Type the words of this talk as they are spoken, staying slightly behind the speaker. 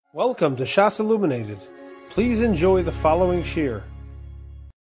Welcome to Shas Illuminated. Please enjoy the following shir.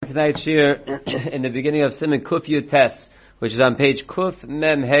 Tonight's shir in the beginning of siman Kuf Yud Tes, which is on page Kuf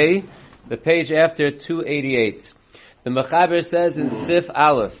Mem Hey, the page after 288. The Mechaber says in Sif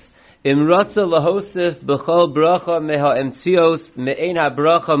Aleph, Im Ratza Lahosif B'chol Bracha Meha Emtzios Me'ein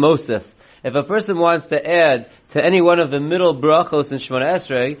HaBracha Mosif. If a person wants to add to any one of the middle brachos in Shemona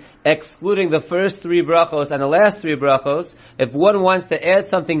Esrei, excluding the first three brachos and the last three brachos, if one wants to add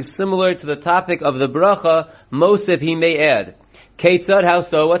something similar to the topic of the bracha, Mosif he may add. Ketzad, how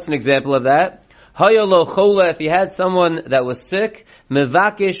so? What's an example of that? Hayolo chola, if he had someone that was sick,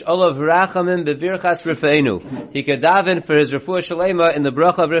 mevakish olav rachamim bevirchas rifeinu. He could daven for his refuah shalema in the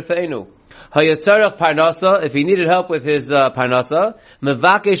bracha of rifeinu. Hayatzarach parnasa, if he needed help with his parnasa,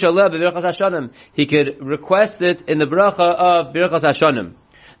 mevakish olav bevirchas hashanim. He could request it in the bracha of birchas hashanim.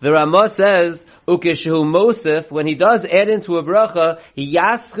 The Ramah says, ukeshu mosif, when he does add into a bracha,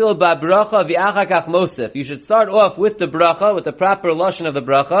 yaschil ba bracha v'achakach mosif. You should start off with the bracha, with the proper lashon of the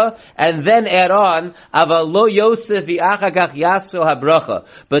bracha, and then add on, aval lo yosef v'achakach yaschil ha-bracha.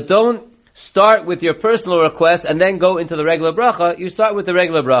 But don't start with your personal request and then go into the regular bracha. You start with the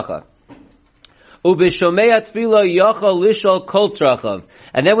regular bracha. Ubishomei Tefillah yachal lishol kol tzrachav.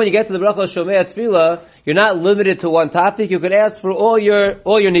 And then when you get to the bracha of Shomei Tefillah, you're not limited to one topic. You can ask for all your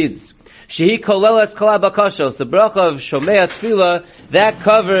needs. Shehi kolelas kol habakashos. The bracha of Shomei Tefillah, that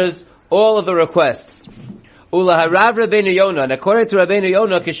covers all of the requests. Ulaharav Rabbeinu Yonah, and according to Rabbeinu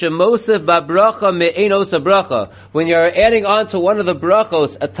Yonah, kishemosef ba bracha me'ein osa bracha. When you're adding on to one of the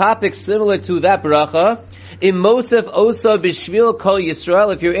brachos a topic similar to that bracha, im mosef osa bishvil kol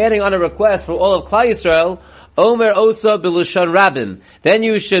Yisrael. If you're adding on a request for all of Klal Yisrael, Omer osa b'lushan rabim. Then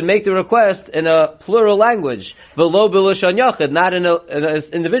you should make the request in a plural language. V'lo b'lushan yachid, not in an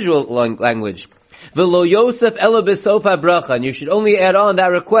individual language. V'lo Yosef ela b'sof ha-bracha. And you should only add on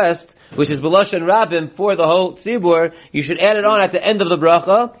that request, which is b'lushan rabim, for the whole tzibur. You should add it on at the end of the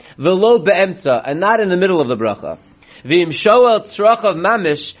bracha. V'lo be'emtza, and not in the middle of the bracha. V'im shoel tzrachav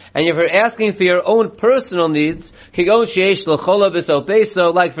mamish, and if you're asking for your own personal needs, kigon sheish l'chola b'sol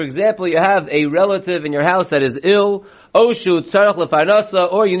peso, like for example, you have a relative in your house that is ill, oshu tzarach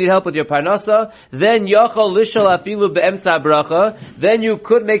lefarnasa, or you need help with your parnasa, then yachol lishol afilu be'emtza bracha, then you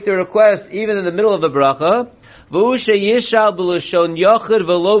could make the request even in the middle of the bracha. But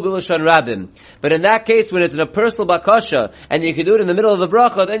in that case, when it's in a personal bakasha, and you can do it in the middle of the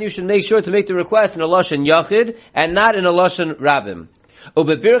bracha, then you should make sure to make the request in a lashon yachid, and not in a lashon rabim. When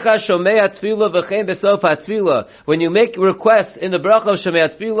you make requests in the bracha of Shomei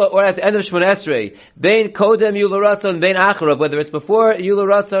Tefillah or at the end of Shemona Esrei, bein kodem yula ratzon, bein acharav, whether it's before yula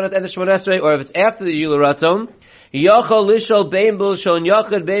ratzon at the end of Shemona Esrei, or if it's after the yula ratzon, yachol lishol bein b'lashon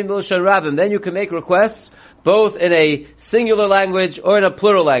yachid, bein b'lashon rabim, then you can make requests both in a singular language or in a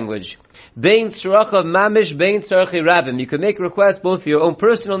plural language. Bein tzrachav mamish, bein tzarchi rabim. You can make requests both for your own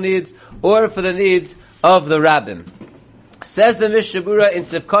personal needs or for the needs of the rabbim. Says the Mishabura in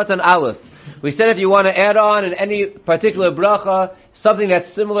Sivkatan Aleph. We said if you want to add on in any particular bracha, something that's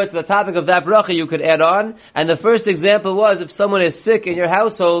similar to the topic of that bracha, you could add on. And the first example was if someone is sick in your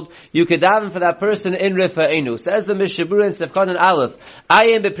household, you could daven for that person in Rifa'inu. Says the Mishabura in Sivkatan Aleph.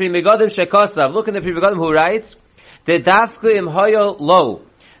 Ayim b'Pri Megadim shekasav. Look in the Pri Megadim who writes, the dafka im hoyo lo.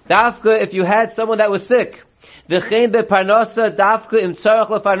 Dafka if you had someone that was sick. V'chein be'parnasa dafka im tzarach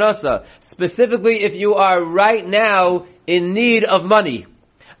lefarnasa. Specifically if you are right now in need of money.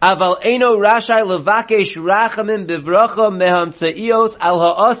 Aval eino rashai levakesh rachamim bivracha mehamtzeios al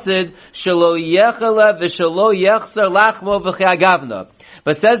ha'asid shelo yechale v'shelo yechzer lachmo v'cheagavna.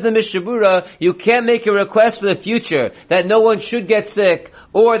 But says the Mishabura, you can't make a request for the future that no one should get sick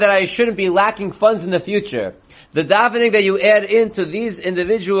or that I shouldn't be lacking funds in the future. The davening that you add into these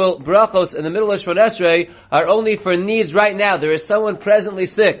individual brachos in the middle of Shemona Esrei are only for needs right now. There is someone presently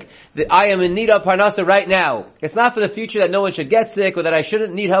sick. That I am in need of parnasa right now. It's not for the future that no one should get sick or that I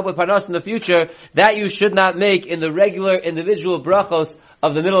shouldn't need help with parnasa in the future. That you should not make in the regular individual brachos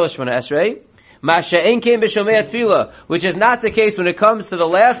of the middle of Shemona Esrei. Masha'en came b'Shomei Tefillah, which is not the case when it comes to the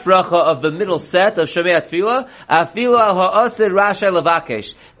last bracha of the middle set of Shomei Tefillah. Afilu al ha'asid rashai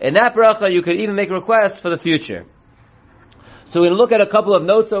levakesh. In that bracha, you could even make requests for the future. So we're going to look at a couple of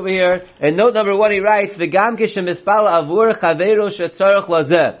notes over here. In note number 1, he writes, "V'gam kishemispal avur chaveiro shetzarach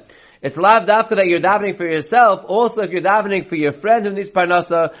lazeh." It's lav dafka that you're davening for yourself. Also, if you're davening for your friend who needs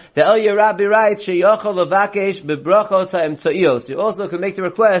parnasa, the El Rabbi writes, "Sheyachol levakesh bebrachos ha'emtzaios." You also can make the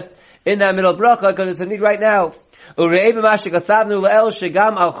request in that middle bracha because it's a need right now. And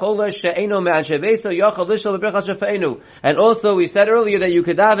also we said earlier that you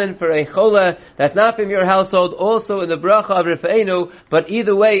could daven for a chola that's not from your household, also in the bracha of Rifeinu, but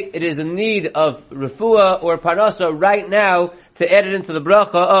either way it is in need of refuah or parnasa right now to add it into the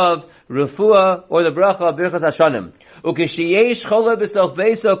bracha of refuah or the bracha of Birchas Hashanim. The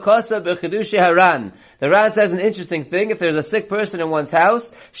Ran says an interesting thing. If there's a sick person in one's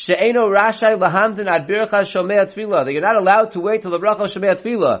house, that you're not allowed to wait till the bracha of Shomei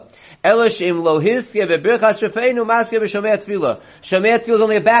Tefillah. Shomei Tefillah is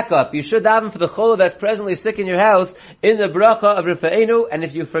only a backup. You should daven for the chola that's presently sick in your house in the bracha of Rifeinu, and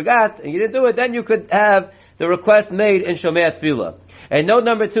if you forgot and you didn't do it, then you could have the request made in Shomei Tefillah. And note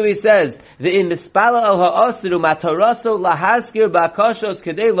number 2, he says, "V'im mispala al ha'asiru mataraso lahaskir ba'akashos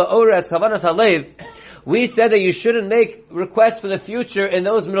kedei la'ores kavanas halev." We said that you shouldn't make requests for the future in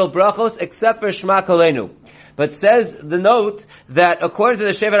those middle brachos except for Shema Kolenu. But says the note that according to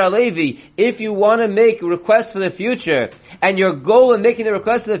the Shevet HaLevi, if you want to make requests for the future, and your goal in making the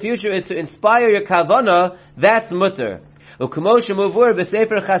request for the future is to inspire your kavanah, that's mutter. Making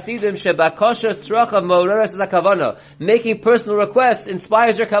personal requests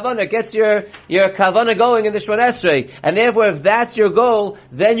inspires your kavanah, gets your kavanah going in the Shemona Esrei. And therefore, if that's your goal,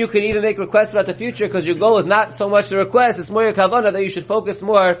 then you can even make requests about the future, because your goal is not so much the request, it's more your kavanah, that you should focus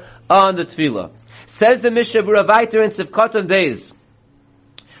more on the tefillah. Says the Mishnah Berurah Vayter in Sivkoton Days.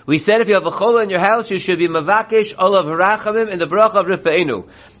 We said if you have a chola in your house, you should be mavakesh olav harachamim in the bracha of Rifeinu.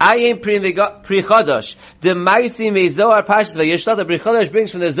 Ayim pri chadash. The Maisi me Zohar Pashas Vayishlach. The pri chadash brings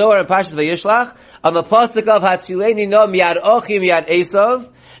from the Zohar and Pashas Vayishlach on the pasuk of Hatzileni no miyad ochim miyad Esav.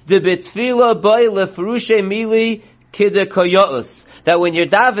 The betfila boy lefrushe mili kidekoyos. That when you're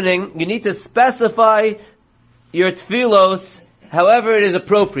davening, you need to specify your tfilos however it is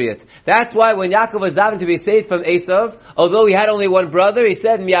appropriate. That's why when Yaakov was davening to be saved from Esav, although he had only one brother, he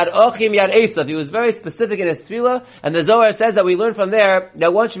said, Miyad Ochim, Miyad Esav. He was very specific in his tefillah, and the Zohar says that we learn from there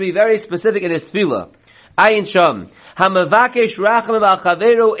that one should be very specific in his tefillah. Ayin Sham. Hamavakesh rachamim al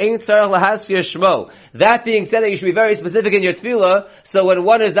chaveru ein tzarech lahaskir shmo. That being said, that you should be very specific in your tefillah, so when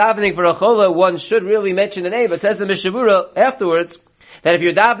one is davening for a chola, one should really mention the name. But says the Mishnah Berurah afterwards, that if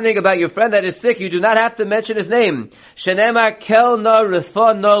you're davening about your friend that is sick, you do not have to mention his name. Shenemar kel na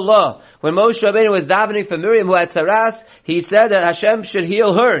rifa na la. When Moshe Rabbeinu was davening for Miriam who had saras, he said that Hashem should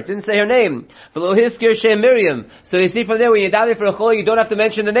heal her. Didn't say her name. V'lo hiskir shem Miriam. So you see from there, when you're davening for a chol, you don't have to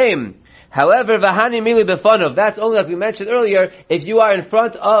mention the name. However, v'hani mili befanov. That's only like we mentioned earlier. If you are in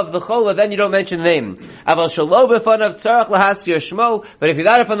front of the chola, then you don't mention the name. Aval shalo befanov tzarech lahaskir shmo. But if you're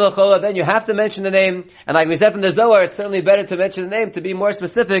not in front of the chola, then you have to mention the name. And like we said from the Zohar, it's certainly better to mention the name to be more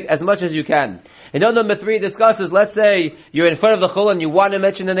specific as much as you can. And note number 3 discusses, let's say you're in front of the chola and you want to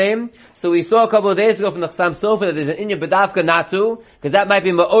mention the name. So we saw a couple of days ago from the Chassam Sofer that there's an inyan bedavka not to, because that might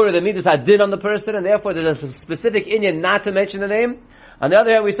be ma'or, the midas hadin on the person, and therefore there's a specific inyan not to mention the name. On the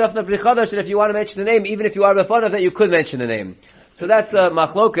other hand, we saw from the Pri Chadash that if you want to mention the name, even if you are befanav, that you could mention the name. So that's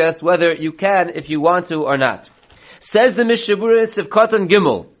machlokas, whether you can, if you want to or not. Says the Mishnah Berurah Sivkoton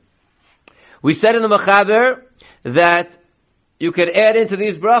Gimel. We said in the Mechaber that you could add into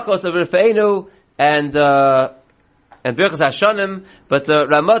these brachos of Rifeinu and Birchas Hashanim, but the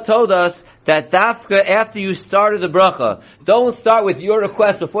Ramah told us that dafka after you started the bracha, don't start with your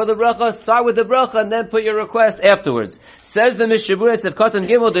request before the bracha, start with the bracha and then put your request afterwards. Says the Mishnah Berurah Sivkoton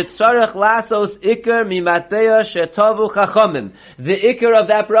Gimel, the tzarech lasos ikar mimatbeya shetavu chachamim. The ikar of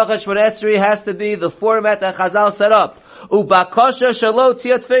that bracha Shemona Esrei has to be the format that Chazal set up. Ubakasha shalo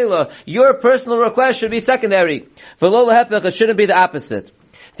tia tefillah. Your personal request should be secondary. V'lo lehepech, it shouldn't be the opposite.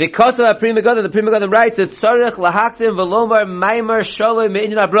 The Pri Megadim writes that tzarech lahaktim v'lomar maimer shaloi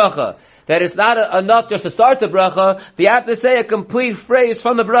me'inyan bracha. That it's not enough just to start the bracha, but you have to say a complete phrase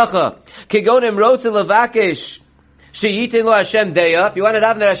from the bracha. Kigonim rotze levakesh sheyitin lo Hashem deya. If you want to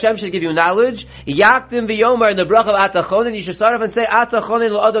daven that Hashem should give you knowledge, yaktim v'yomer in the bracha of atachonin, you should start off and say atachonin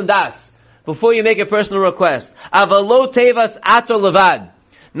lo adam das before you make a personal request. Avalo tevas ato levad.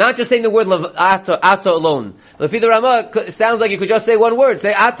 Not just saying the word ata alone. Lefi the Ramah, it sounds like you could just say one word,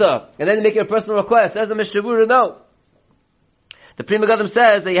 say ata, and then make a personal request. As a Mishnah Berurah, no. The Pri Megadim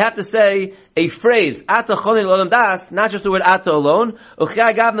says that you have to say a phrase, ata chonin l'odam das, not just the word ata alone,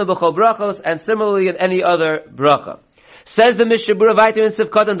 uchai gavna b'chol brachos, and similarly in any other bracha. Says the Mishnah Berurah Vayter in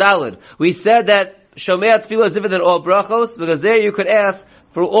Sivkoton Daled. We said that Shomei Tefillah is different than all brachos, because there you could ask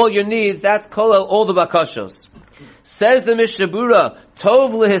for all your needs, that's kolel all the bakashos. Says the Mishnah Berurah,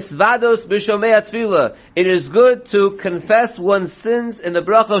 Tov lehisvados b'shomei tefillah. It is good to confess one's sins in the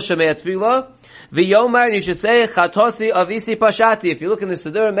bracha of Shomei Tefillah. V'yomar, and you should say, Chatosi avisi pashati. If you look in the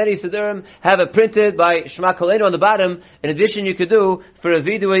Siddurim, many Siddurim have it printed by Shema Koleinu on the bottom. In addition, you could do for a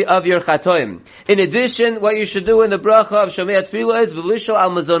vidui of your chatoim. In addition, what you should do in the bracha of Shomei Tefillah is v'lishol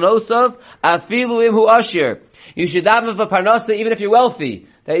al mazonosov afilu imhu ashir. You should daven for parnasa even if you're wealthy.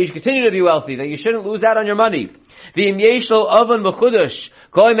 That you should continue to be wealthy. That you shouldn't lose out on your money. V'im yeshlo oven b'chudash.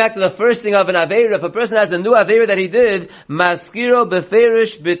 Going back to the first thing of an Aveira, if a person has a new Aveira that he did, Maskiro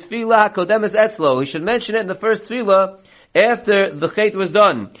beferish b'tfila hakodemes etzlo. He should mention it in the first tefillah after the chet was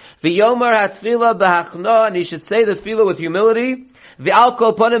done. V'yomar ha-tfila b'hachna, and he should say the tefillah with humility. V'al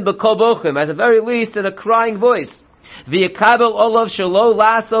kol panim b'kol bochim, at the very least in a crying voice. V'yakabel olav shelo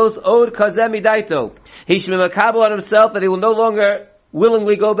lasos od kazem idaito. He should be makabel on himself that he will no longer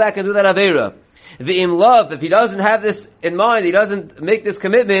willingly go back and do that Aveira. V'im love, if he doesn't have this in mind, he doesn't make this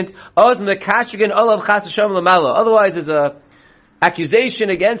commitment, otherwise there's a accusation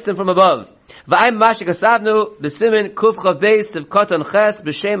against him from above. V'ayim mashik asavnu b'siman kuf chav beis sivkot ches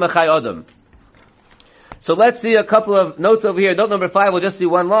b'shem achai adam. So let's see a couple of notes over here. Note number 5, we'll just see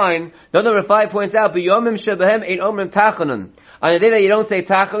one line. Note number 5 points out, B'yomim shebehem ein omrim tachanan. On the day that you don't say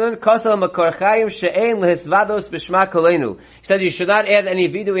tachanan, kosel makorchayim she'ein lehisvados b'shma koleinu. He says you should not add any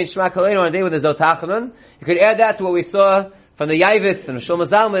vidu in shma koleinu on a day when there's no tachanan. You could add that to what we saw from the Yavitz and the Shlomo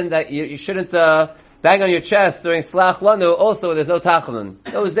Zalman, that you shouldn't bang on your chest during Slach Lanu, also when there's no tachanan.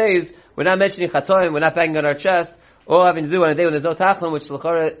 Those days, we're not mentioning chatoim, we're not banging on our chest, all having to do on a day when there's no tachanan, which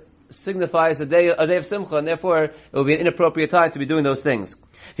l'chara signifies a day of Simcha, and therefore it will be an inappropriate time to be doing those things.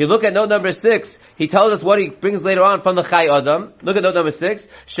 If you look at note number 6, he tells us what he brings later on from the Chai Adam. Look at note number 6.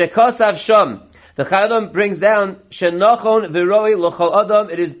 Shekosav Sham. The Chai Adam brings down Shenochon v'roi l'chol Adam.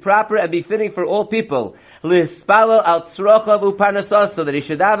 It is proper and befitting for all people. L'hispalel al tzrochav u'parnasa, so that he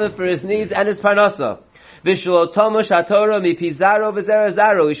should daven for his needs and his parnasa. V'shelo tomush haTorah mipizaro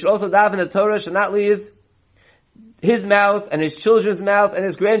v'zerazaro. He should also daven the Torah should not leave his mouth and his children's mouth and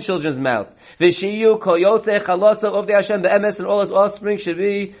his grandchildren's mouth. V'shiyu kol yotzei chalosav of the Hashem be'emes, and all his offspring should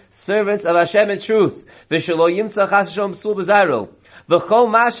be servants of Hashem in truth. V'shelo yimtza chas Hashem b'sul b'zaro. V'chol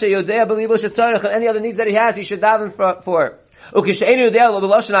mashe yodea b'libo shetzarech, and any other needs that he has, he should daven for. Ukisheinu yodea lo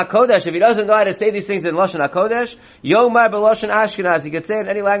b'loshen HaKodesh, if he doesn't know how to say these things in Loshen HaKodesh, yomar b'loshen Ashkenaz, he can say it in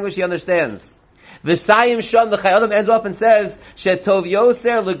any language he understands. V'sayim sham, the Chai Adam ends off and says, Shetov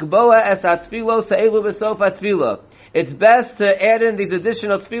yoser l'gboa es ha-tfilo sa'elu b'sof ha-tfilo. It's best to add in these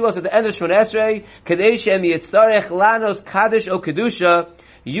additional tefillos at the end of Shemon Esrei, Kadei Shem Yitzarech Lanos Kaddish O Kedusha,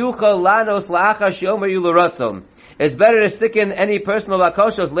 Yuchal Lanos La'achar Sheomer Yularatzon. It's better to stick in any personal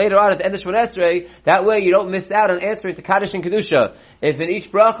bakoshos later on at the end of Shemon Esrei, that way you don't miss out on answering to Kaddish and Kedusha. If in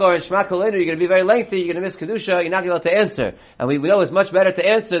each bracha or in Shema Koleinu you're going to be very lengthy, you're going to miss Kedusha, you're not going to be able to answer. And we know it's much better to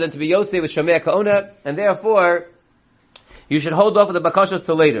answer than to be Yotzei with Shomei Ka'ona, and therefore, you should hold off with the bakoshos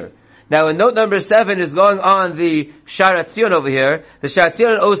till later. Now in note number 7 is going on the Sharat Zion over here. The Sharat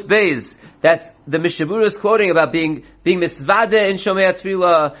Zion Os Beis, that's the Mishnah Berurah is quoting about being mitzvade in Shomei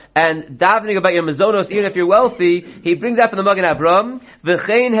Tefillah and davening about your mazonos even if you're wealthy. He brings that from the Magen Avram.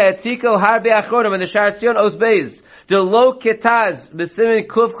 V'chein he'tiko harbe achronim, and the Sharat Zion Os Beis. The lo ketaz b'simin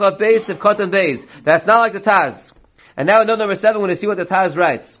kuf chav beis of cotton beis. That's not like the Taz. And now in note number 7 we're going to see what the Taz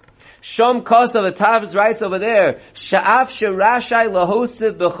writes. Shom Kosav, the Taz writes over there, Sha'af Shirashai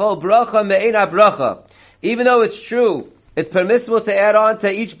Lahostiv B'chol Bracha Me'ena Bracha. Even though it's true, it's permissible to add on to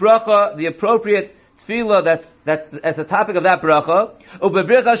each bracha the appropriate tefillah that's the topic of that bracha.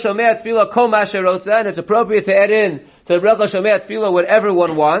 Ubebricha Shomei Tefillah Kol Masherotza, and it's appropriate to add in to the bracha Shomei Tefillah whatever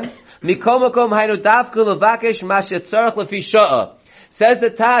one wants. Mikom Makom Hainu Dafku Levakesh Mashetzarech Lefi Sha'a. Says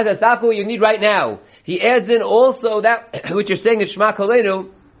the Taz, that's dafku what you need right now. He adds in also that which you're saying in Shema Koleinu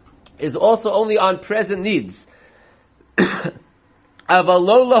is also only on present needs. But now,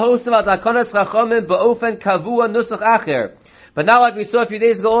 like we saw a few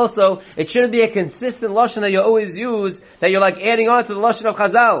days ago also, it shouldn't be a consistent lashon that you always use, that you're like adding on to the lashon of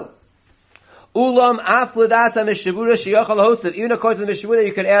Chazal. Ulam af l'das ha-mishavura sheyachal lahosef. Even according to the mishavura that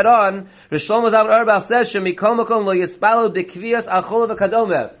you can add on, Rosh Shlomo Zalman Auerbach says, shemikol makom lo yispalu b'kviyas achol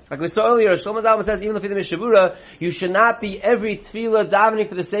v'kadomer. Like we saw earlier, Rosh Shlomo Zalman says, even if it's the mishavura, you should not be every tefillah davening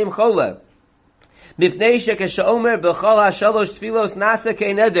for the same cholah. Mipnei shekeshaomer b'chol ha-shalosh tefillos nasa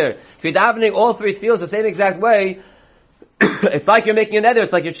kei neder. If you're davening all three tefillos the same exact way, it's like you're making a neder,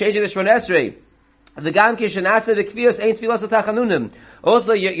 it's like you're changing the Shemon Esrei. The gam kishanasa the kvios ain't tefillah tachanunim.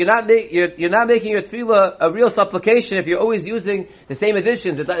 Also, you're not making your tefillah a real supplication if you're always using the same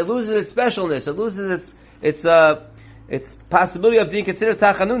additions. It loses its specialness. It loses its possibility of being considered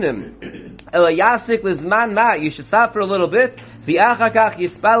tachanunim. You should stop for a little bit. So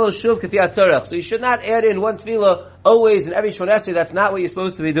you should not add in one tefillah always in every Shemona Esrei. That's not what you're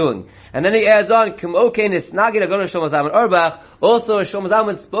supposed to be doing. And then he adds on, also Shlomo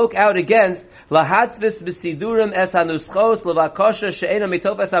Zalman spoke out against lahatvis b'sidurim es hanuschos levakosha she'ena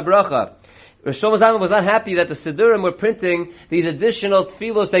mitov es habracha. Shlomo Zalman was not happy that the Sidurim were printing these additional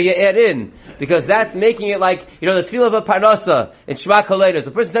tefillos that you add in, because that's making it like, the tefillah of a parnasa in Shema Koledos.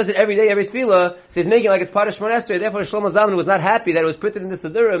 The person says it every day, every tefillah, so he's making it like it's part of Shemona Esrei. Therefore, Shlomo Zalman was not happy that it was printed in the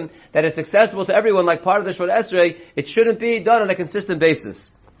Sidurim, that it's accessible to everyone like part of the Shemona Esrei. It shouldn't be done on a consistent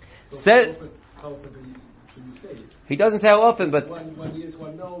basis. He doesn't say how often, but one yes,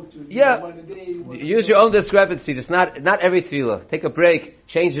 one no. One a day, use your own discrepancies. It's not every tefillah. Take a break,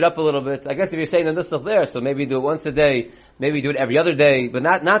 change it up a little bit. I guess if you're saying the nusach there, so maybe do it once a day, maybe do it every other day, but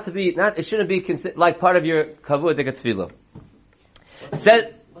not it shouldn't be like part of your kavod like a tefillah. What's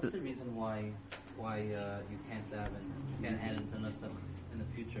the reason why you can't add into nusach in the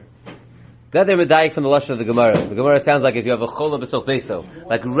future? That they're medayik from the lashon of the Gemara. The Gemara sounds like if you have a chola b'soch beso.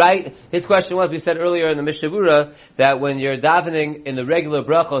 Like his question was, we said earlier in the Mishnah Berurah, that when you're davening in the regular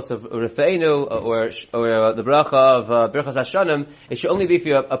brachos of Rifeinu or the bracha of Birchas Hashanim, it should only be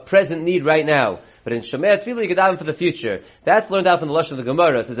for a present need right now. But in Shomei Tefillah, you can daven for the future. That's learned out from the lashon of the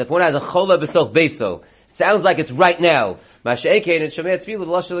Gemara. It says if one has a chola b'soch beso, sounds like it's right now. Masha'ekein and Shomei Tefillah,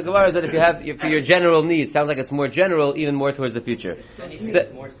 the lashon of the Gemara is that if you have for your general needs, sounds like it's more general, even more towards the future. So anything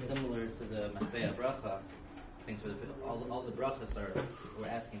that's more similar to the Matbeya bracha, things for all the brachas we're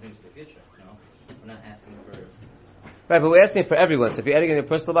asking things for the future. We're not asking for. Right, but we're asking for everyone. So if you're adding in your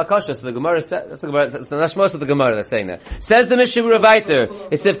personal bakasha, so the Gemara says, that's the Nashmos of the Gemara that's saying that. Says the Mishnah Berurah Vayter.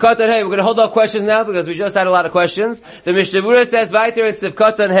 It's Sivkatan Hey. We're going to hold off questions now because we just had a lot of questions. The Mishnah Berurah says Vayter in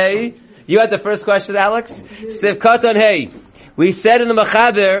Sivkatan Hey. You had the first question, Alex. Sivkatan Hey. We said in the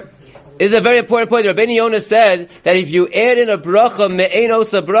Machaber, is a very important point. Rabbi Yonah said that if you add in a bracha,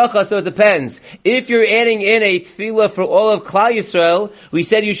 me'enos a bracha, so it depends. If you're adding in a tefillah for all of Klal Yisrael, we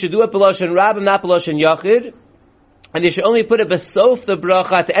said you should do it b'loshen rabim, not b'loshen yachid. And you should only put it besof the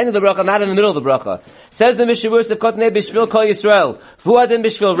bracha, at the end of the bracha, not in the middle of the bracha. Says the Mishnah Berurah, Sivkotnei b'shvil Kol Yisrael, v'uadin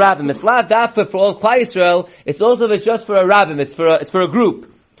b'shvil rabim. It's not dafka for all of Klal Yisrael, it's also if it's just for a rabim, it's for a group.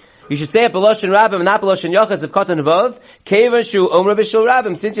 You should say it b'loshen rabim, not b'loshen yachid, Sivkotan vav, kevan shu omra b'shvil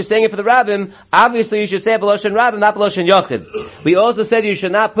rabim. Since you're saying it for the rabim, obviously you should say it b'loshen rabim, not b'loshen yachid. We also said you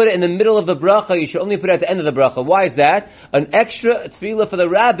should not put it in the middle of the bracha, you should only put it at the end of the bracha. Why is that? An extra tefillah for the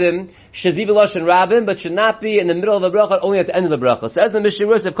rabim should be b'loshen rabim, but should not be in the middle of the bracha, only at the end of the bracha. Says the Mishnah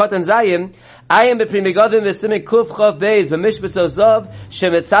Berurah of Katan Zayim, I am b'pri megadim v'simik kuf chav beis v'mishbet ozav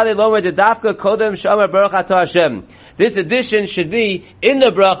shemetzali lomer dedafka kodem shamar baruch ato Hashem. This addition should be in the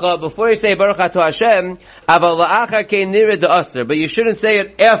bracha before you say Baruch Ato Hashem, aval la'achar kein nira de'aser, but you shouldn't say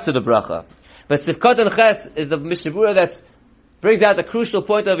it after the bracha. But Sivkatan Ches is the Mishnah Berurah that brings out the crucial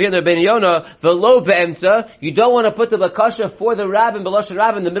point over here in the Rabbi Yonah, v'lo be'emtza, you don't want to put the bakasha for the rabbin, b'loshen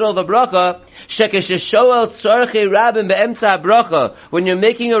rabbin, in the middle of the bracha, shekesheshoel tzarchei rabbin be'emtza bracha, when you're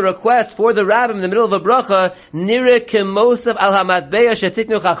making a request for the rabbin in the middle of the bracha, nira kemosav al hamatbeya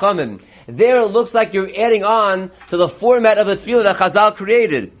shetiknu chachamim. There it looks like you're adding on to the format of the tefillah that Chazal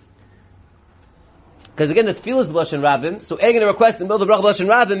created. Because again, the tefillah is b'loshen rabim, so adding a request in the middle of the bracha b'loshen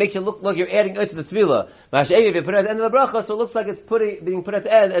rabim makes it look like you're adding it to the tefillah. Masha'ev, if you put it at the end of the bracha, so it looks like it's being put at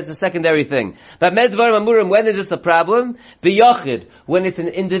the end as a secondary thing. But medvarim amurim, when is this a problem? B'yachid, when it's an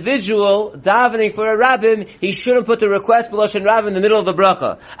individual davening for a rabbim, he shouldn't put the request b'loshen rabim in the middle of the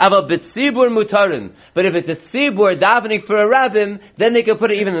bracha. Aval b'tzibur mutarim, but if it's a tzibur davening for a rabbim, then they can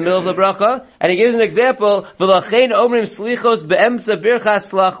put it even in the middle of the bracha. And he gives an example, v'lachein omrim slichos be'emtza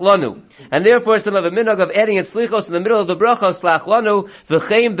birchas slach lanu. And therefore, some of a minog of adding in slichos in the middle of the bracha of slach lanu,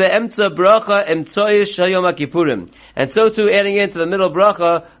 v'chein be'emtza bracha emtzoyish Yom Kippurim, and so too adding into the middle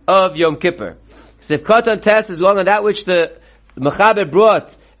bracha of Yom Kippur. Sivkatan test is going on that which the Mechaber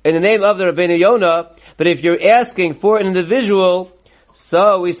brought in the name of the Rabbeinu Yonah, but if you're asking for an individual,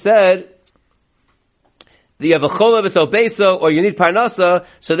 so we said that you have a chola v'so beso, or you need parnasa,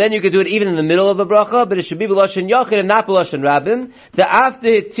 so then you could do it even in the middle of the bracha, but it should be b'loshen yachid and not b'loshen rabim. The after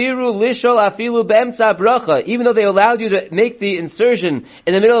tiru lishol afilu be'emtza bracha, even though they allowed you to make the insertion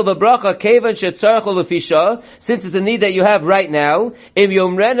in the middle of a bracha, kevan shetzarech l'fisha, since it's a need that you have right now. Im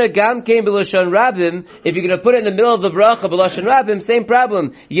yomrena gam kein b'loshen rabim, if you're going to put it in the middle of the bracha b'loshen rabim, same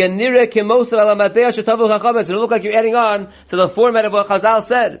problem. Yanira kemosav ala matbeya shetavu chachamim, so it look like you're adding on to the format of what Chazal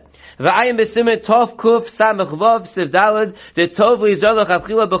said. V'ayim b'simen tov kuf samach vav siv dalad the tov lizarlach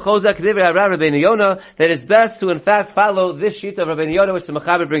avchila b'chozak divrei Rabbi Yonah, that it's best to in fact follow this sheet of Rabbi Yonah which the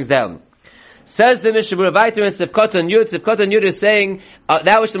Mechaber brings down. Says the Mishnah Berurah Vayter in Sivkoton Yud. Sivkoton Yud is saying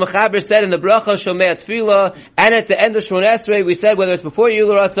that which the Mechaber said in the Bracha Shomei Tefillah, and at the end of Shmon Esrei we said whether it's before Yul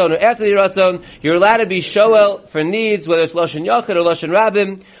Ratzon or after the Ratzon, you're allowed to be shoel for needs, whether it's Lashon Yachid or Lashon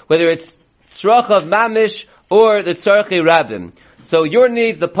Rabim, whether it's Tzrachav Mamish or the Tzarchi Rabim. So your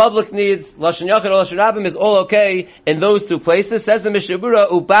needs, the public needs, Lashon Yachid or Lashon Rabim is all okay in those two places. Says the Mishnah Berurah,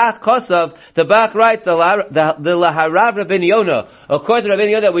 Ubach Kosav, the Bach writes, the Laharav Rabbi Yonah, according to Rabbi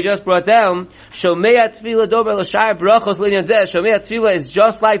Yonah that we just brought down, Shomei Tefillah Dober L'Shai Brachos L'Inyan Zeh, Shomei Tefillah is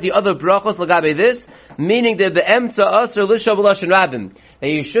just like the other Brachos L'Gabe this, meaning that Be'emtza Asr L'Shav L'Lashon Rabim. That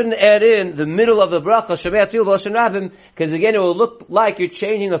you shouldn't add in the middle of the bracha, Shomei Tefillah L'Lashon Rabim, because again it will look like you're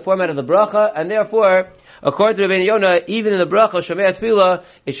changing the format of the bracha, and therefore, according to Rabbi Yonah, even in the bracha Shomei Tefillah,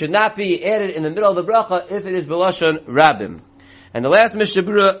 it should not be added in the middle of the bracha if it is b'lashon rabim. And the last Mishnah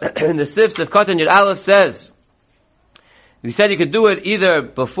Berurah in the Sif Katan Yud Aleph says, we said you could do it either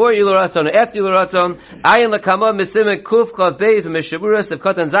before Yul Ratzon or after Yul Ratzon. Ayin lekama misimen kuf chav beis Mishnah Berurah Sif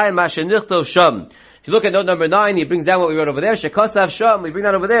Katan Zayin Mashe Nichtov Sham. If you look at note number 9, he brings down what we wrote over there. Shekosav Sham, we bring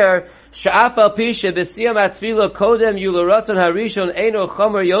that over there. Sha'afal pishe b'siyam atfila kodem Yul Ratzon harishon eino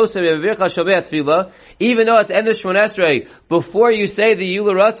chomer yosem yevircha shomei atfila. Even though at the end of Shmon Esrei, before you say the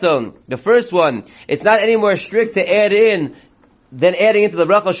Yul Ratzon, the first one, it's not any more strict to add in than adding into the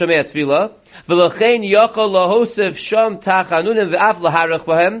bracha shomei atfila. V'lochein yachol lahosef sham tachanunim v'af laharach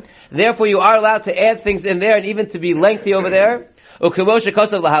b'hem. Therefore, you are allowed to add things in there and even to be lengthy over there. So even though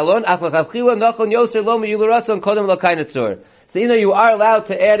you are allowed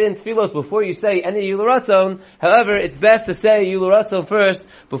to add in tefillos before you say any Yul Ratzon, however, it's best to say Yul Ratzon first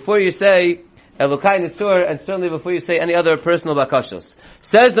before you say Elokai Nitzur, and certainly before you say any other personal bakashos.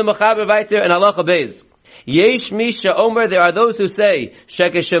 Says the Mechaber Vayter in Halacha Beis, Yesh Misha Omer, there are those who say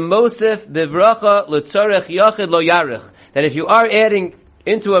Shekeshem Mosef Bivracha L'Tzorech Yachid Lo Yarich, that if you are adding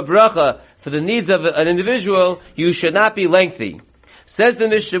into a bracha for the needs of an individual, you should not be lengthy. Says the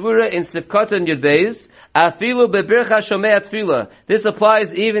Mishnah Berurah in Sifkatan Yud Beis, Afilu bebircha shomei tefillah. This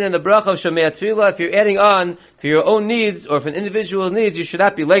applies even in the bracha of shomei tefillah. If you're adding on for your own needs or for an individual's needs, you should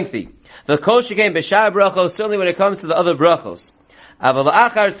not be lengthy. The kol shekain b'shar brachos, certainly when it comes to the other brachos. Aval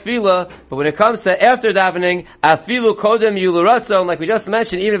achar tefillah, but when it comes to after davening, afilu kodem Yul Ratzon, like we just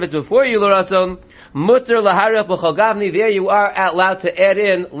mentioned, even if it's before Yul Ratzon, mutter laharach b'chol gavni, there you are allowed to add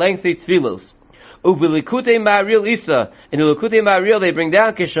in lengthy tefillos. Ubilikute Ma'aril Isa. In Ubilikute Ma'aril they bring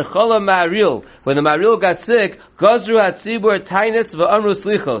down Kishachola Ma'aril. When the Ma'aril got sick, Gazru Hatzibur Tainus V'amru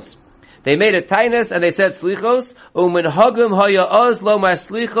Slichos. They made a tainus and they said slichos. Umin hagum haya oz lo mar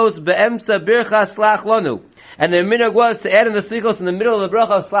slichos be'emtza bircha slach lanu. And their minhag was to add in the slichos in the middle of the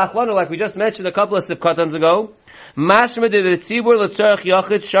bracha of slach lanu, like we just mentioned a couple of sifkatans ago. Mashma de v'tzibur l'tzarech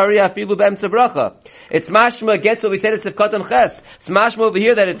yachid shari afilu be'emtza bracha. It's mashma against what we said at Sifkatan Ches. It's mashma over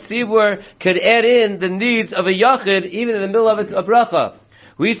here that a tzibur could add in the needs of a yachid even in the middle of a bracha.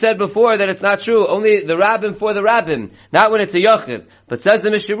 We said before that it's not true. Only the rabbin for the rabbin, not when it's a yachid. But says the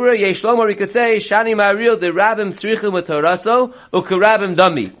Mishnah Berurah, Yeshlomo, we could say, Shani Ma'aril, the rabbin tzrichim with Toraso, u'karabim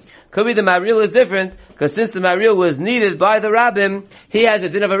dami. Could be the Ma'aril is different, because since the Ma'aril was needed by the rabbin, he has a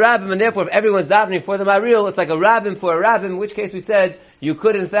din of a rabbin, and therefore if everyone's davening for the Ma'aril, it's like a rabbin for a rabbin, in which case we said, you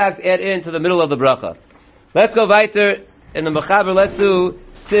could in fact add into the middle of the bracha. Let's go weiter in the Mechaber, let's do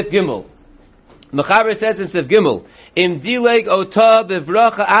Sif Gimel. Mechaber says in Sif Gimel, Im dileg ota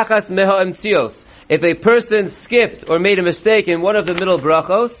bevracha achas meha emtzios. If a person skipped or made a mistake in one of the middle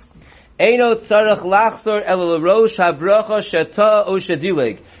brachos, eino tzarech lachzor el l'rosh habracha sheta o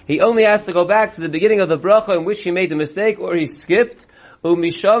shedileg. He only has to go back to the beginning of the bracha in which he made the mistake or he skipped.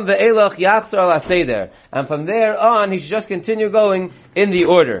 Umisham ve'elach yachzor al aseder. And from there on, he should just continue going in the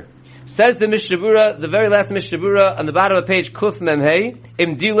order. Says the Mishnah Berurah, the very last Mishnah Berurah on the bottom of page Kuf Memhei,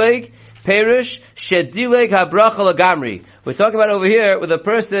 Im dileg Perish shedileg habracha lagamri. We're talking about over here where the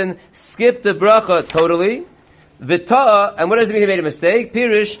person skipped the bracha totally. V'ta, and what does it mean he made a mistake?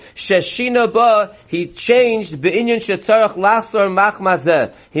 Perish sheshina ba, he changed be'inyan shetzarach lasar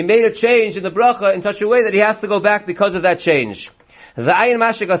machmazeh. He made a change in the bracha in such a way that he has to go back because of that change. V'ayin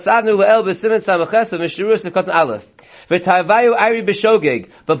mashik asavnu le'el b'simen samaches v'mishurus nekatan aleph. But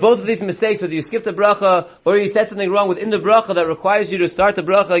both of these mistakes, whether you skipped a bracha or you said something wrong within the bracha that requires you to start the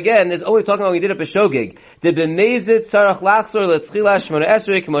bracha again, is only talking about when you did a beshogig. The b'mezit tzarach lachzor l'tchila shmona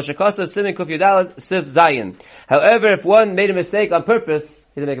esrei k'moshekasa siman kuf yudalad sif zayin. However, if one made a mistake on purpose,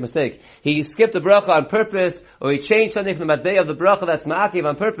 he didn't make a mistake. He skipped a bracha on purpose, or he changed something from the matbei of the bracha that's ma'akiv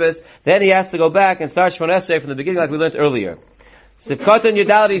on purpose, then he has to go back and start shmona esrei from the beginning like we learned earlier. Sifkatan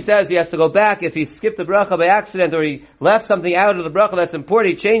Yudaladi says he has to go back if he skipped the bracha by accident or he left something out of the bracha that's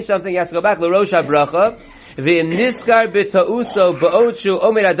important, he changed something, he has to go back l'rosh habracha. But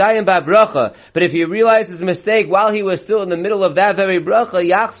if he realized his mistake while he was still in the middle of that very bracha,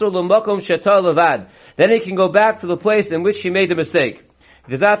 then he can go back to the place in which he made the mistake.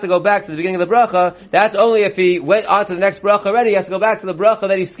 He does not have to go back to the beginning of the bracha. That's only if he went on to the next bracha already. He has to go back to the bracha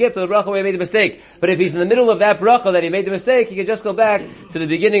that he skipped, to the bracha where he made the mistake. But if he's in the middle of that bracha that he made the mistake, he can just go back to the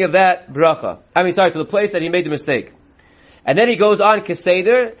beginning of that bracha. To the place that he made the mistake. And then he goes on,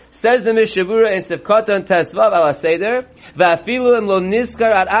 Keseder, says the Mishabura in Sivkatan Tesvav ala Seder, Va'afilu im lo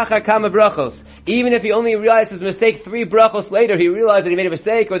niskar ad achar kama brachos. Even if he only realized his mistake 3 brachos later, he realized that he made a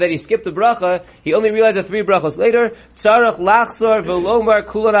mistake, or that he skipped a bracha, he only realized it 3 brachos later, Tzarach lachzor v'lomar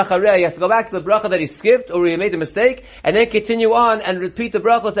kulan achareh. He has to go back to the bracha that he skipped, or he made the mistake, and then continue on and repeat the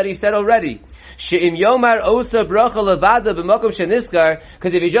brachos that he said already. She'im yomar osa bracha levada b'makom sheniskar,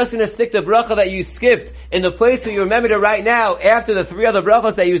 because if you're just going to stick the bracha that you skipped in the place where you remembered it right now, after the 3 other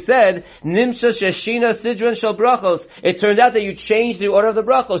brachos that you said, nimsha sheshina sidron shel brachos. It turned out that you changed the order of the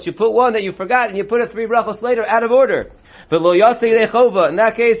brachos. You put one that you forgot, and you put it 3 brachos later out of order. V'lo yotzei lechova. In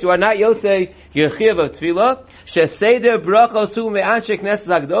that case, you are not yotzei your chiyuv of tefillah. Sheseder brachos hu me'anshei knesses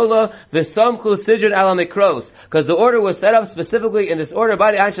agdola v'samchu sidron ala mikros. Because the order was set up specifically in this order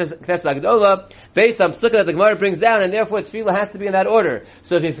by the anshei knesses agdola, based on psukkah that the Gemara brings down, and therefore tefillah has to be in that order.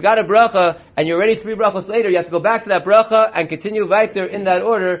 So if you forgot a bracha, and you're already 3 brachos later, you have to go back to that bracha and continue weiter in that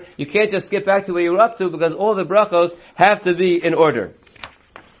order. You can't just skip back to where you were up to, because all the brachos have to be in order.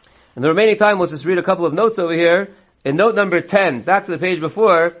 In the remaining time, we'll just read a couple of notes over here. In note number 10, back to the page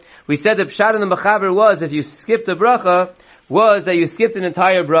before, we said the pshat in the mechaber was, if you skipped a bracha, was that you skipped an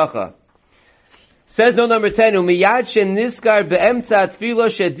entire bracha. Says note number 10, Umiyad sheniskar be'emtza tefillah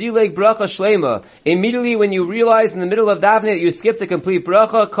shedileg bracha shlema. Immediately when you realize in the middle of davening that you skipped a complete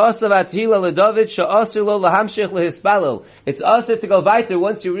bracha, kosav atila ledavid sha'asir lo lahamshich lehispalel. It's asir to go weiter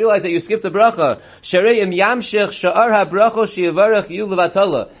once you realize that you skipped a bracha. Sharei im yamshich sha'ar ha-bracha she'yivarech yu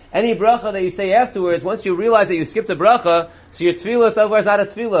levatala. Any bracha that you say afterwards, once you realize that you skipped a bracha, so your tefillah somewhere is not a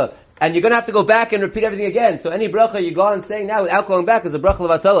tefillah. And you're going to have to go back and repeat everything again. So any bracha you go on saying now without going back is a bracha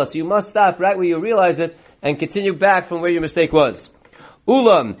levatala. So you must stop right where you realize it and continue back from where your mistake was.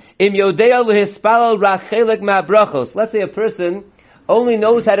 Ulam, im yodea lehispalal rak chelek ma brachos. Let's say a person only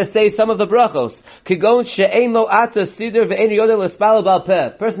knows how to say some of the brachos. Kigon she'ein lo ata siddur ve'ein yodea lehispalal bal peh.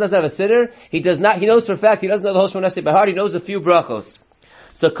 Person doesn't have a siddur. He knows for a fact, he doesn't know the whole Shemona Esrei by heart. He knows a few brachos.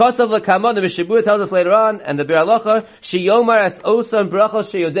 So Kosav L'Kamon, the Mishabur tells us later on, and the Bir Halacha, Sheyomar as Osan Brachos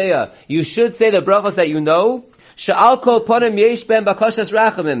Sheyodea. You should say the brachos that you know. Sha'al kol ponim yesh ben bakashas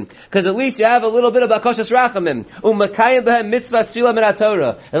rachamim. Because at least you have a little bit of bakashas rachamim. U'makayim behem mitzvah tefillah min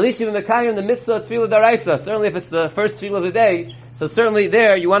HaTorah. At least you've been makayim the mitzvah tefillah daraisa. Certainly if it's the first tefillah of the day, so certainly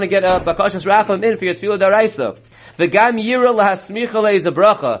there you want to get a bakashas rachamim in for your tefillah daraisa. The gam yira lahasmicha is a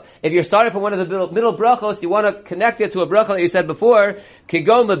bracha. If you're starting from one of the middle brachos, you want to connect it to a bracha that you said before.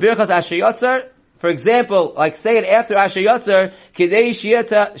 Kigon lebirchas asheyotzar. For example, like say it after asheyotzar, kidei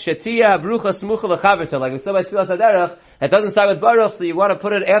shiata shetia brucha smucha lechaverta. Like we said by tefillah saderach, that doesn't start with baruch, so you want to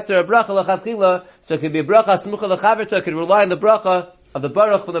put it after a bracha lechatchila. So it could be a bracha smucha lechaverta. It could rely on the bracha of the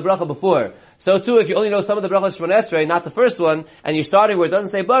baruch from the bracha before. So too, if you only know some of the brachas Shemona Esrei, not the first one, and you're starting where it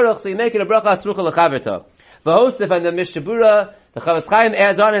doesn't say baruch, so you make it a bracha smucha lechaverta. V'hosef and the Mishabura, the Chavetz Chaim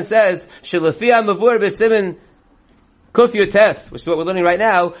adds on and says, Shelafia mavur b'siman kufyu tes, which is what we're learning right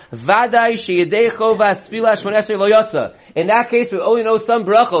now, Vadai sheyedecho vas tefillah Shemona Esrei lo yotza. In that case, we only know some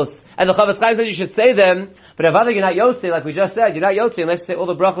brachos, and the Chavetz Chaim says you should say them, but if you're not yotze, like we just said, you're not yotze unless you say all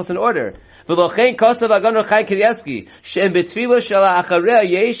the brachos in order. V'lochein kostav agon Chaim Kanievsky, she'em b'tefillah shala achareh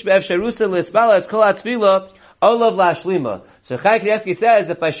yesh be'efsharusa l'espala es kol ha'tefillah olav la'ashlima. So Chaim Kanievsky says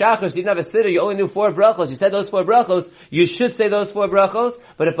that by Shachris you didn't have a siddur, you only knew 4 brachos, you said those 4 brachos, you should say those 4 brachos,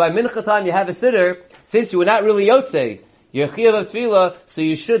 but if by mincha time you have a siddur, since you were not really yotze, you're chiyuv of tefillah, so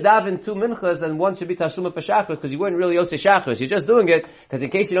you should daven 2 minchas and 1 should be tashuma for Shachris, because you weren't really yotze Shachris, you're just doing it, because in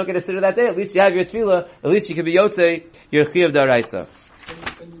case you don't get a siddur that day, at least you have your tefillah, at least you can be yotze, your chiyuv daraisa.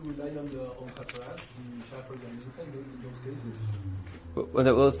 Can you rely on the Chasarat, the Shachris and mincha in those cases?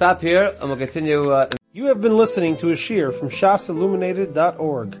 We'll stop here, and we'll continue, You have been listening to a shiur from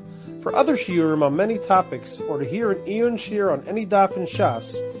shasilluminated.org. For other shiurim on many topics, or to hear an Iyun shiur on any daf in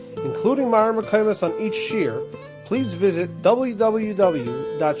Shas, including Mara Mekaymas on each shiur, please visit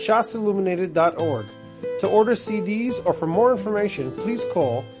www.shasilluminated.org. To order CDs or for more information, please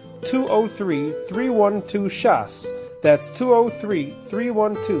call 203-312-SHAS. That's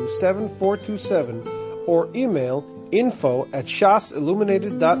 203-312-7427, or email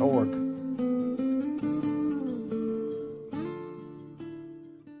info@shasilluminated.org.